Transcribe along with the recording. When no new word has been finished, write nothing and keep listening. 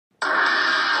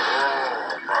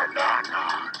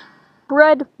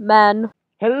bread man.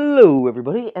 Hello,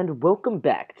 everybody, and welcome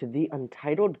back to the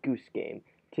Untitled Goose Game.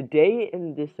 Today,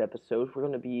 in this episode, we're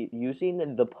going to be using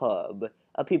the pub,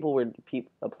 a place where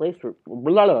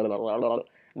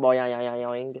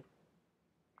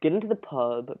get into the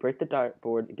pub, break the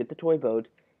dartboard, get the toy boat,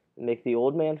 make the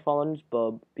old man fall on his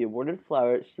bub, be awarded a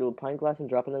flower, steal a pint glass and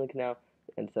drop it in the canal,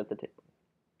 and set the table.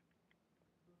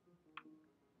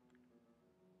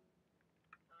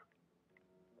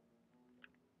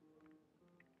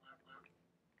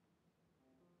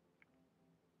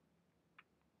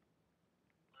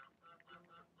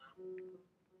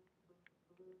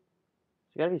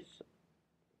 It's gotta be.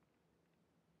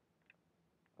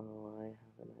 Oh, I have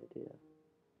an idea.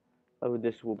 Oh,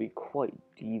 this will be quite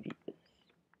devious.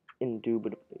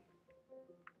 Indubitably.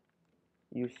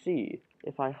 You see,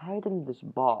 if I hide in this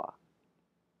box,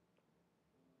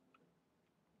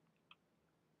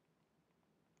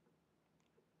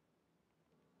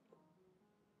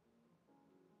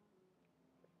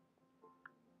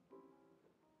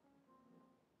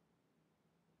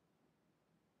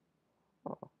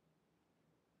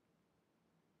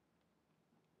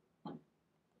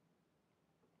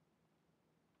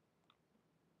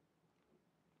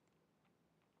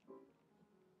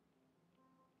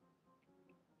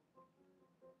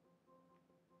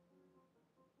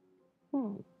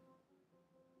 oh,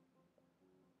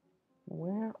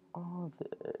 where are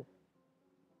they?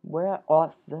 Where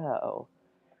art thou?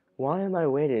 Why am I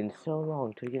waiting so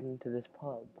long to get into this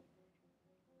pub?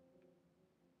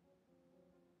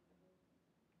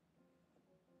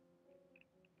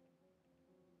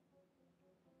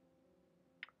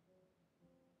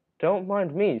 Don't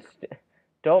mind me.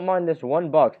 Don't mind this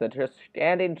one box that's just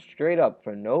standing straight up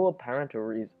for no apparent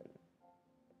reason.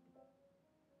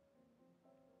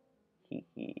 Hee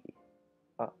hee.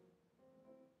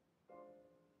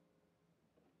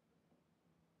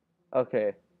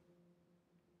 Okay.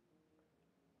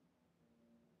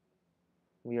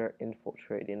 We are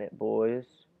infiltrating it, boys.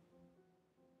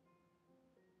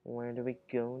 Where do we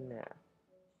go now?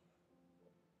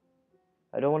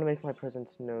 I don't want to make my presence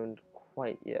known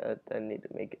quite yet. I need to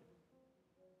make it.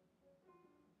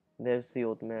 There's the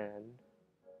old man.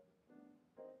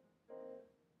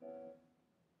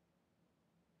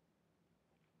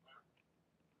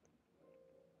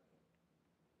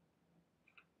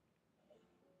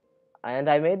 And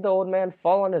I made the old man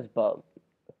fall on his bum.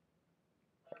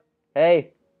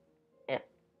 Hey! Eh.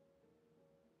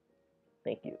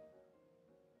 Thank you.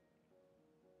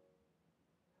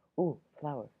 Ooh,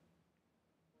 flower.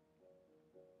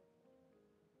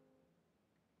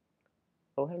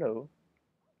 Oh, hello.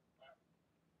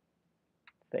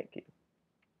 Thank you.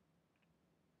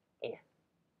 Eh.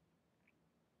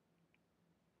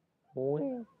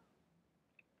 Well.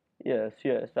 Yes,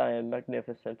 yes, I am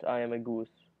magnificent. I am a goose.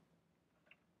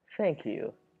 Thank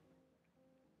you.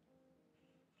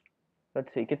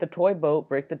 Let's see. Get the toy boat,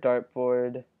 break the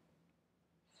dartboard,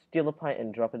 steal a pint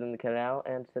and drop it in the canal,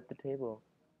 and set the table.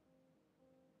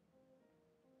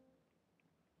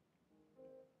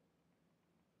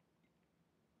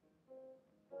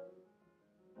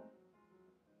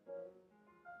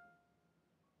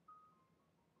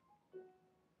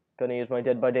 Gonna use my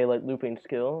Dead by Daylight looping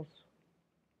skills.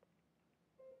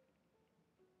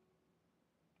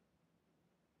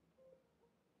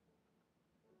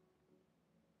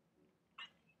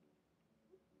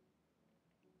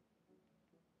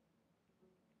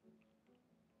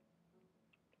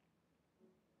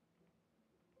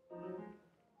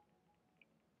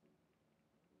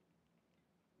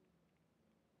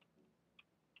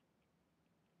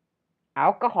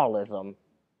 Alcoholism.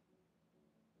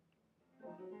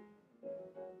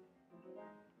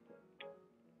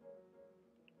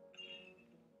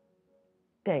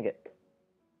 Dang it.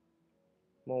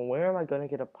 Well, where am I gonna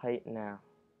get a pint now?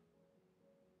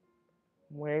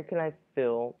 Where can I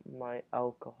fill my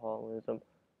alcoholism?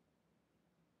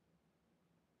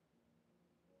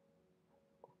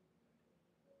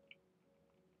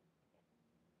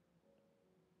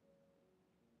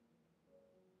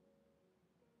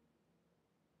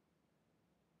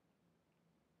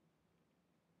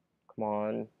 Come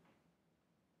on.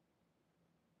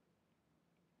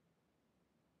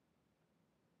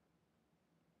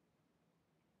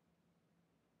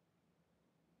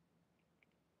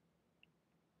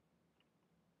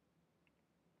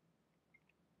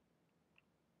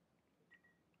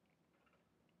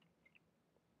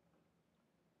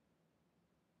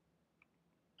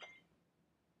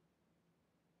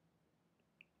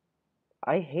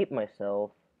 I hate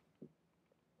myself.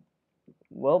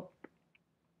 Well,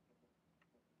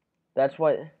 that's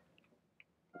why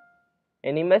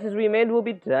any messes we made will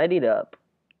be tidied up.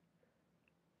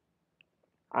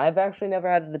 I've actually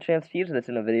never had the chance to use this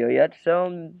in a video yet,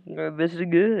 so this is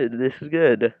good. This is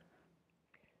good.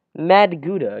 Mad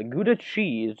Gouda, Gouda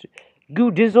cheese,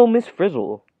 Goudizzle Miss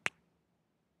Frizzle.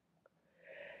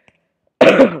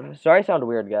 Sorry I sound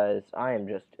weird, guys. I am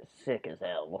just sick as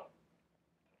hell.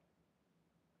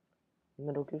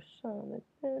 Metal Gear Solid.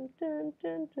 Dun, dun,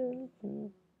 dun, dun,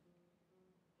 dun.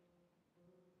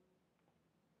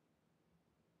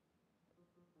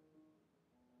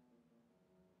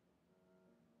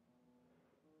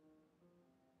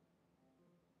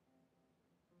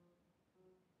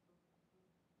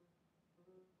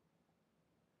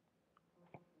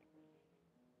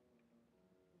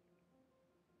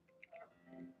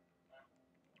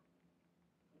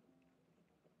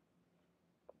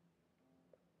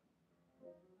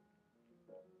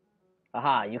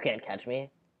 Aha, you can't catch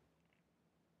me.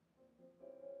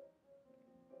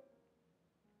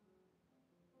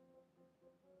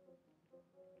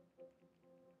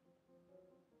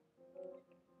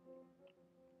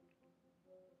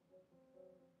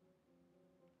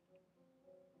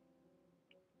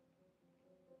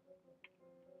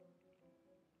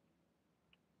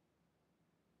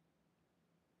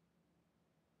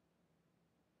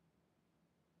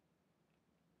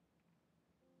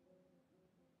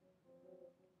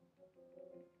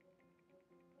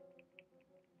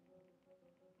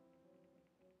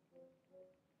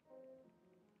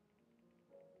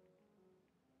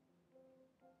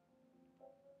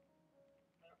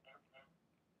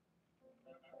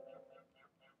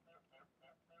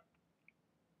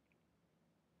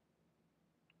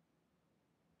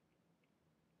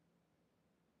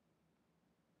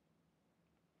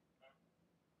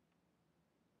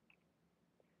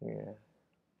 Yeah.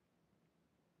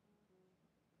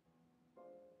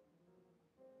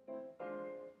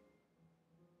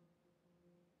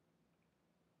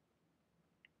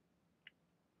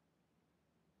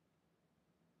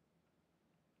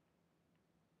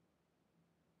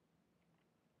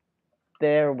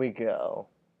 There we go.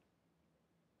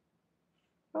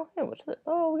 Oh, hey, what's that?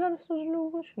 Oh, we got a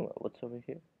new wishing well. What's over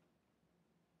here?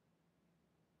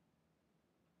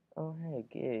 Oh, hey,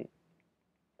 gate.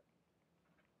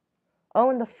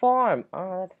 Oh, and the farm.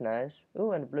 Oh, that's nice.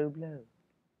 Ooh, and a blue blue.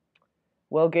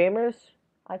 Well, gamers,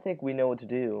 I think we know what to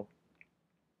do.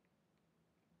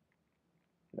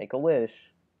 Make a wish.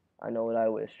 I know what I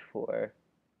wished for.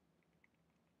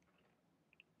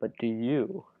 But do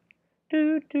you?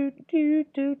 Do do do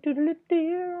do do do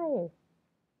do.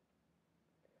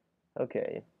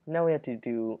 Okay, now we have to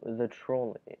do the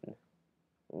trolling.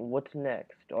 What's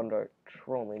next on our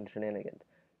trolling shenanigans?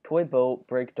 Toy boat,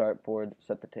 break dartboard,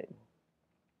 set the table.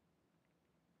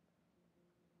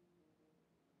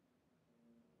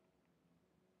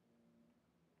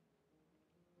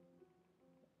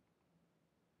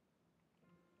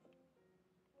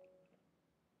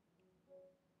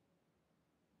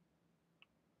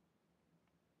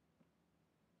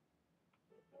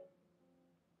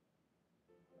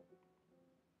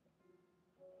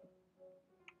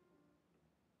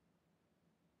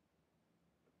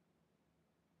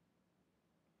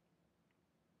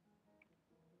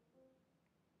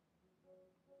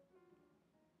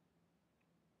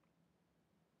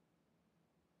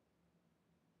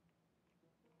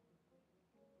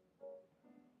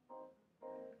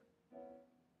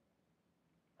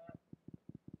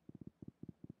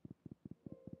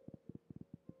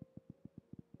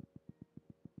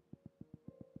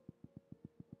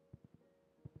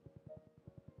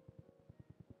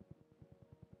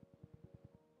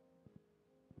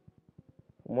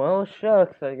 Well,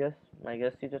 shucks, I guess. I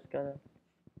guess you just gotta.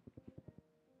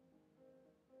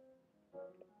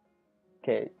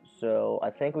 Okay, so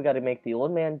I think we gotta make the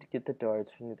old man to get the darts.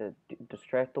 We need to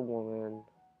distract the woman.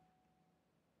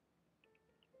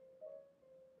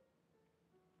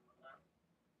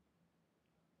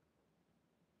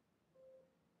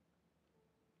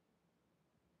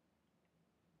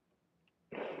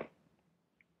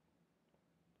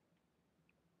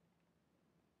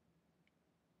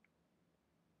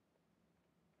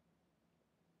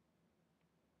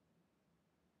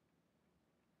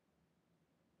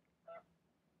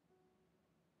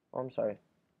 Oh, I'm sorry.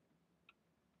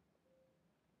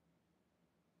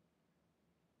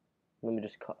 Let me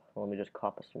just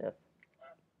cop a sniff.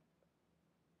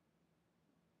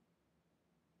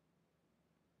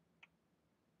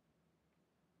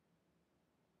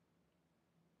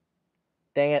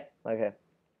 Dang it. Okay.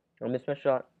 I missed my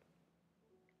shot.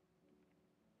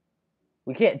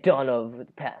 We can't done over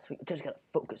the past. We just gotta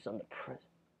focus on the present.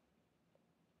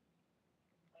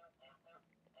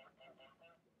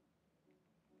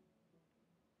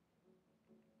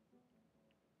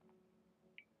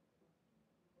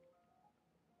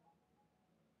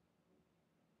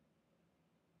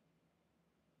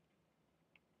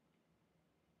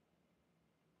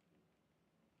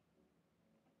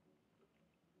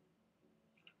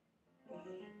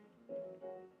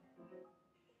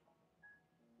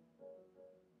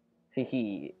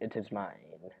 Hee, it is mine.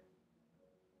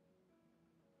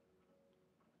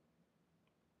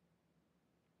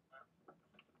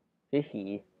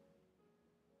 Hee.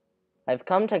 I've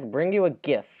come to bring you a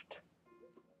gift.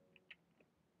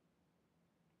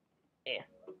 Eh.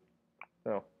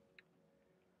 No.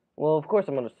 Well, of course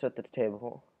I'm gonna set the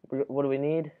table. What do we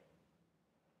need?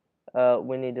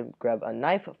 We need to grab a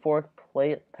knife, fork,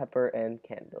 plate, pepper, and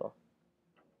candle.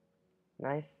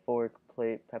 Knife, fork,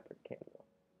 plate, pepper, candle.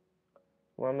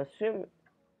 Well, I'm assuming...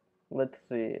 Let's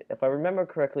see. If I remember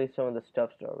correctly, some of the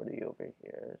stuff's already over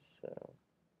here. So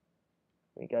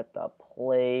we got the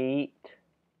plate.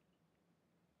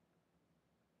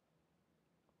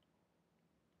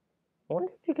 I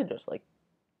wonder if you could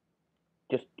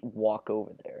just walk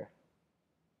over there.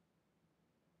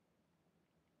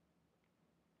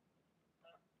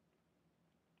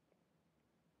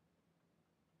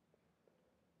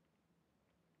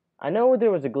 I know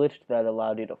there was a glitch that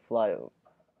allowed you to fly over.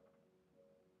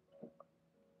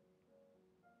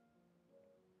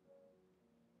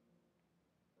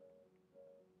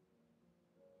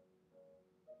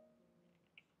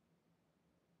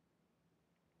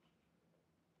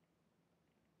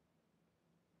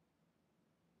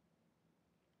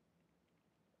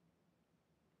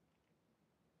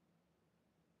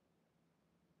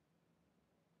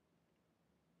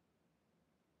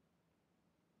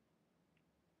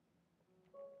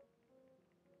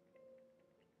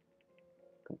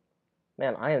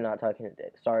 Man, I am not talking to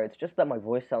Dave. Sorry, it's just that my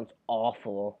voice sounds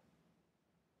awful.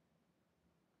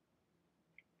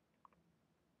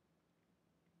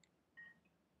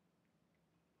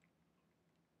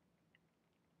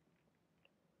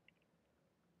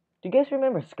 Do you guys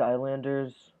remember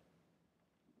Skylanders?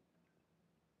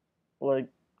 Like,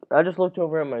 I just looked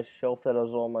over at my shelf that has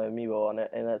all my amiibo on it,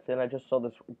 and then I just saw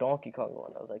this Donkey Kong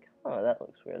one. I was like, oh, that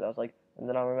looks weird. I was like, and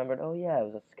then I remembered, oh yeah, it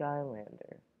was a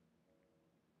Skylander.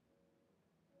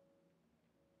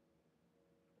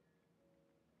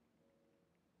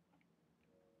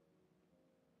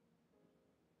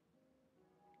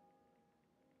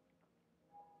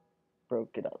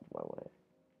 Broke it out of my way.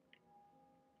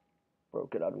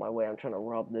 Broke it out of my way. I'm trying to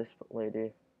rob this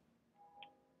lady.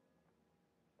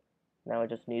 Now I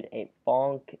just need a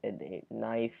bonk and a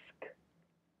knife.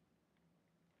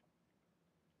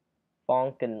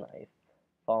 Bonk and knife.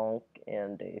 Bonk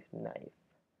and a knife.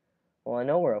 Well, I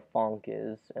know where a bonk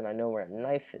is, and I know where a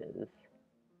knife is.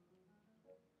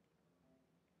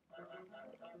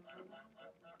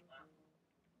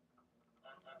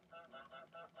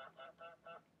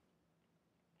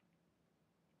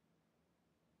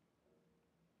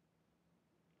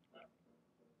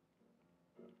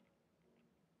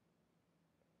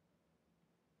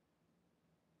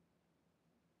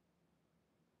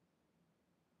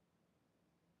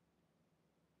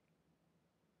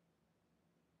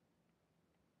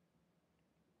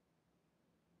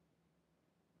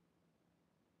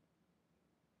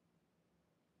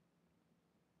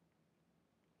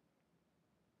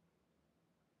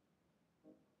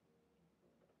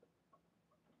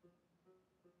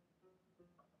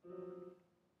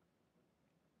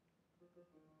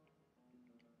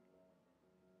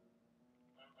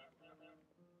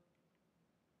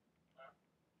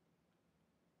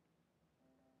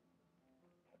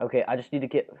 Okay, I just need to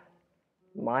get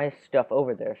my stuff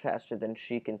over there faster than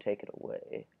she can take it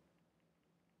away.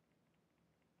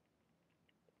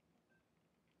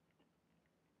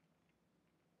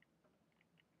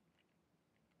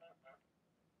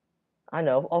 I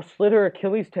know, I'll slit her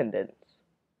Achilles tendons.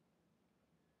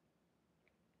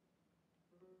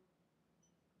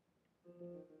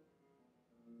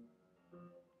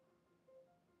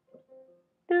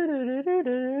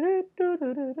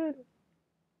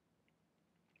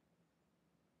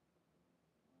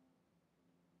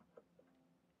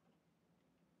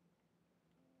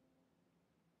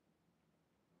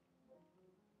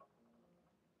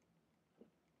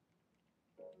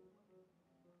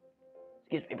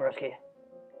 Excuse me, broski.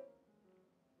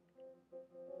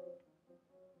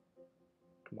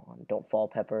 Come on, don't fall,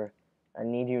 Pepper. I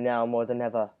need you now more than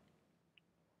ever.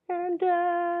 And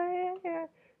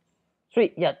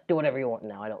sweet, yeah, do whatever you want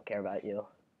now. I don't care about you.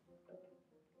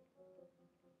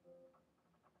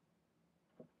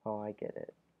 Oh, I get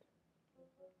it.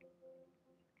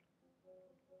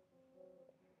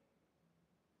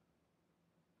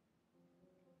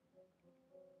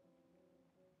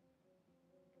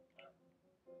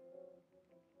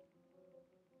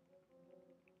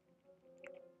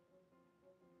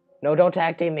 No, don't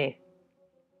tag team me.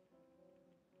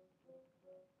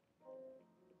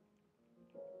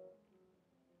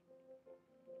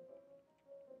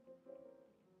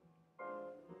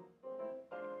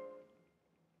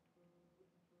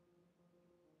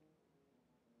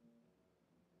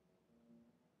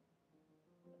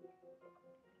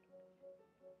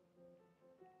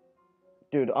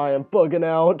 Dude, I am bugging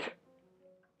out.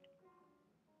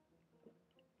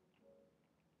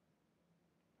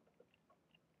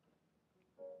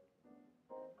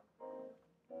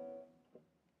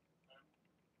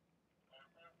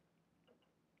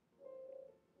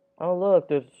 Oh look,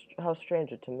 there's how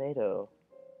strange, a tomato.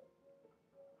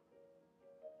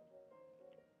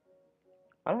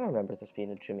 I don't remember this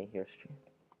being a Jimmy here stream.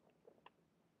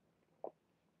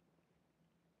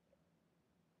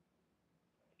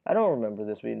 I don't remember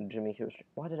this being a Jimmy here stream.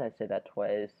 Why did I say that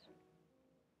twice?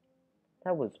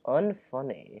 That was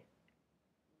unfunny.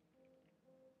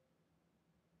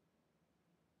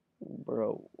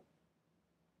 Bro.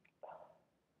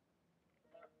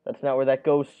 That's not where that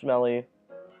goes, Smelly.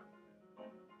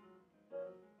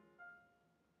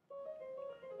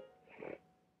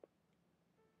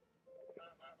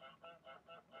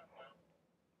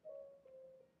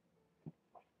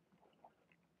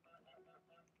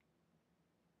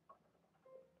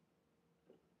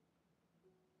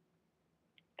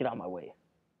 Get out of my way.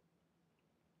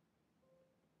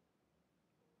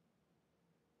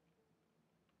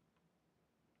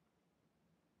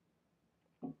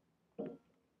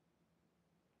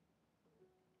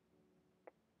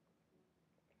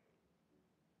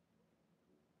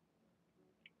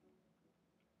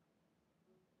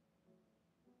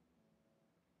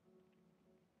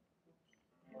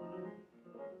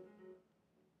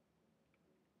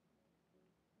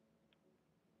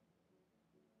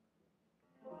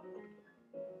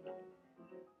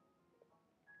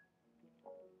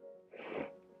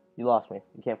 You lost me.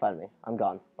 You can't find me. I'm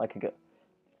gone. Like a ghost.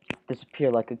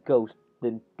 Disappear like a ghost.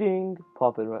 Then ding,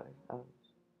 pop it right out.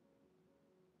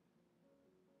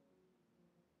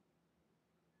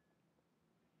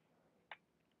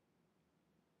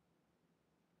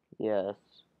 Yes.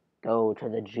 Go to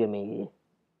the Jimmy.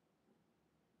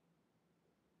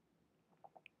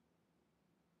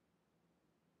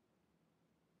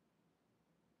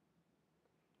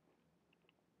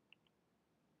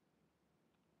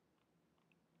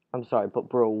 I'm sorry, but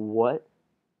bro, what?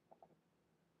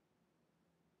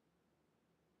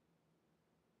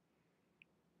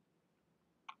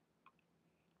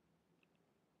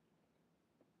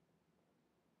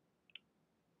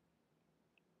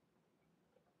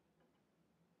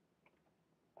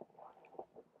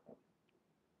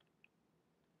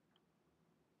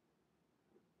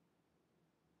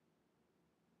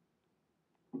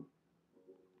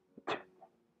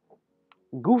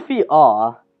 Goofy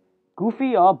aw.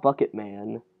 Goofy aw Bucket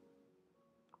Man.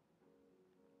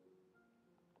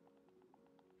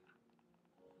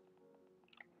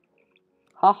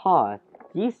 Haha.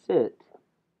 You sit.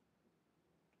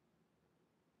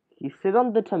 You sit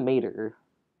on the tomato.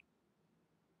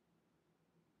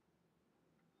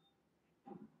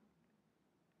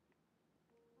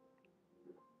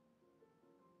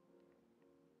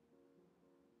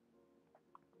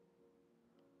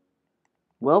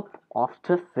 Well, off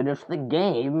to finish the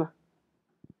game.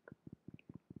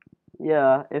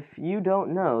 Yeah, if you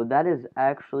don't know, that is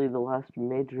actually the last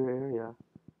major area.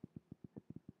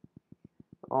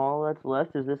 All that's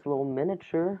left is this little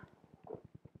miniature.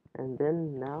 And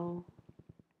then now,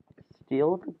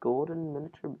 steal the golden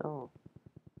miniature bell.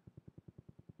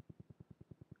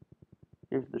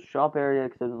 Here's the shop area,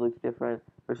 except it looks different.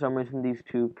 For some reason, these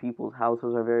two people's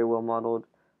houses are very well modeled.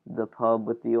 The pub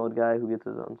with the old guy who gets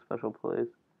his own special place.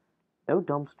 No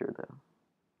dumpster, though.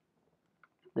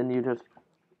 Then you just...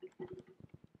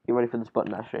 You ready for this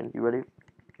button mashing? You ready?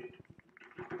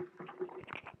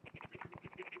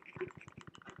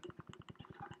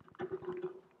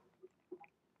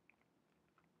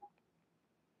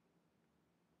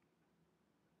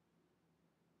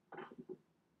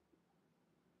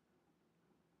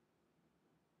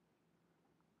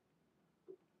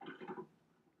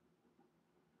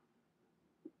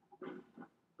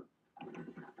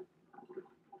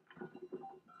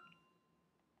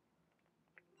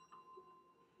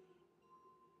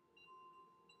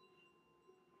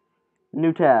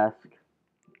 New task.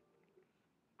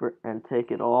 And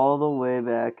take it all the way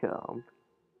back home.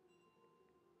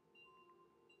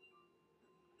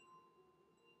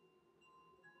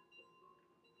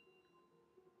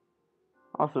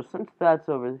 Also, since that's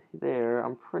over there,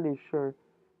 I'm pretty sure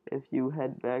if you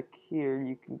head back here,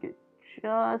 you can get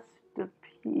just a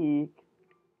peek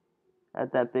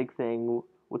at that big thing,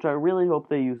 which I really hope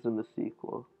they use in the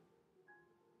sequel.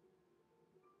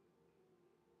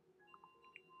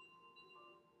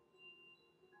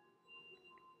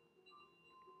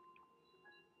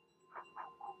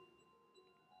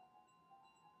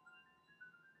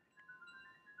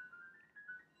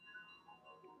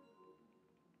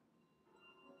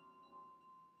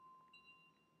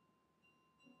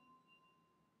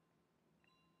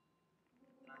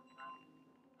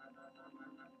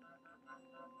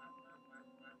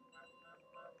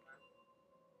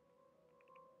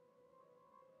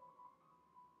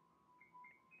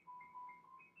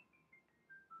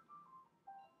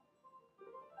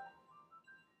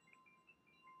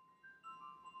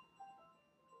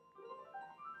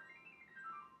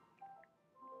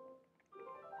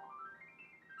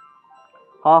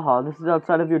 Haha, this is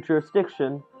outside of your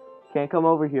jurisdiction. Can't come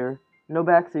over here. No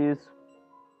backsies.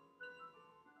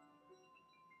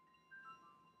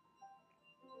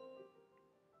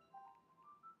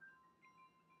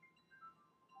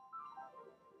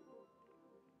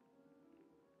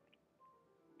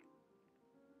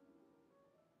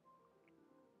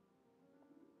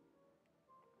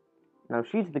 Now,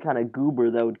 she's the kind of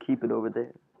goober that would keep it over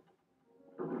there.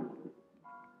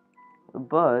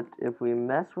 But, if we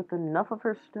mess with enough of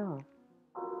her stuff...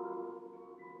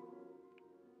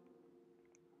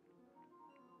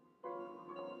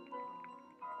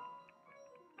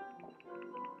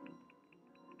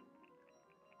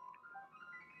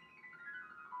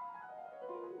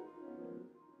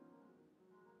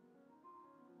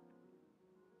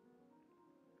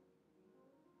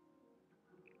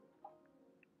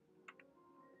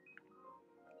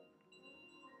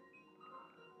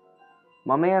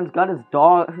 My man's got his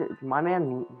dog... My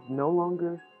man no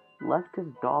longer left his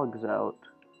dogs out.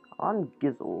 On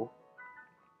Gizzle.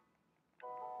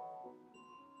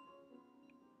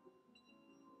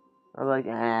 I'm like,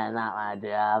 not my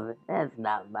job. It's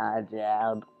not my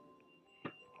job.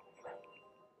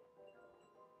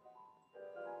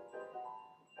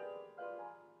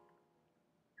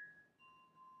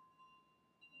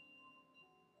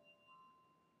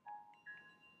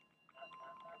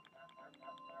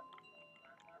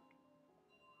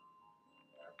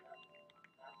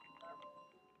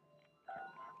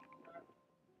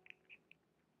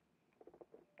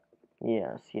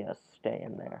 Yes, stay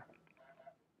in there.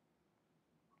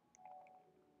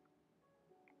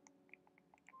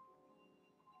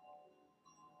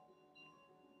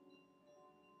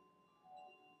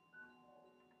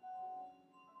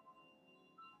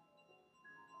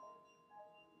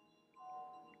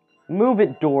 Move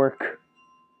it, dork.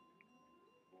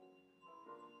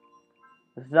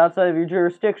 This is outside of your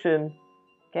jurisdiction.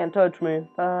 Can't touch me.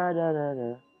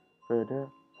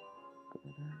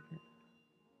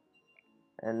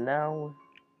 And now...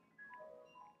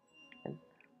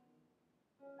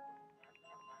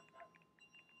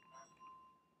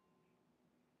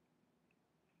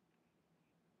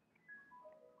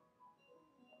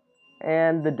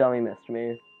 And the dummy missed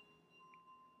me.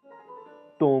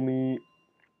 Dummy.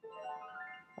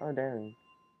 Oh, dang.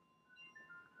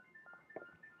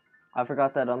 I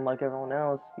forgot that unlike everyone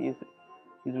else, he's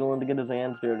willing to get his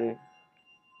hands dirty.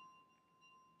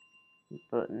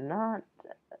 But not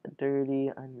dirty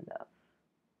enough.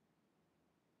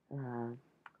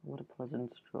 What a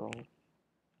pleasant stroll.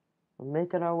 We're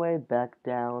making our way back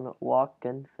down,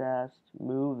 walking fast,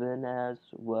 moving as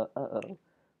whoa.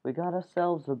 We got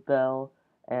ourselves a bell,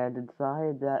 and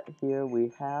inside that here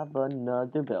we have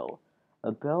another bell.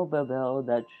 A bell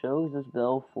that shows us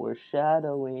bell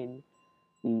foreshadowing.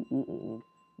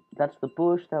 That's the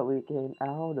bush that we came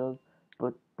out of,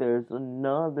 but there's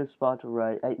another spot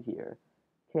right here.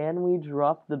 Can we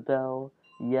drop the bell?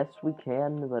 Yes, we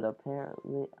can, but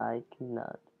apparently I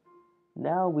cannot.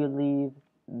 Now we leave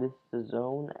this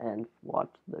zone and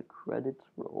watch the credits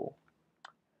roll.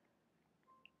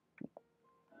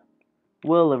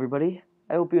 Well, everybody,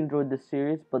 I hope you enjoyed this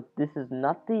series, but this is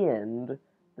not the end.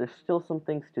 There's still some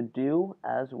things to do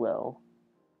as well.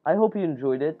 I hope you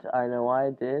enjoyed it. I know I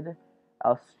did.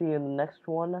 I'll see you in the next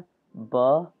one.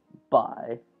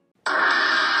 Bye-bye.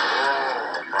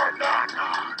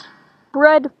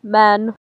 Bread man.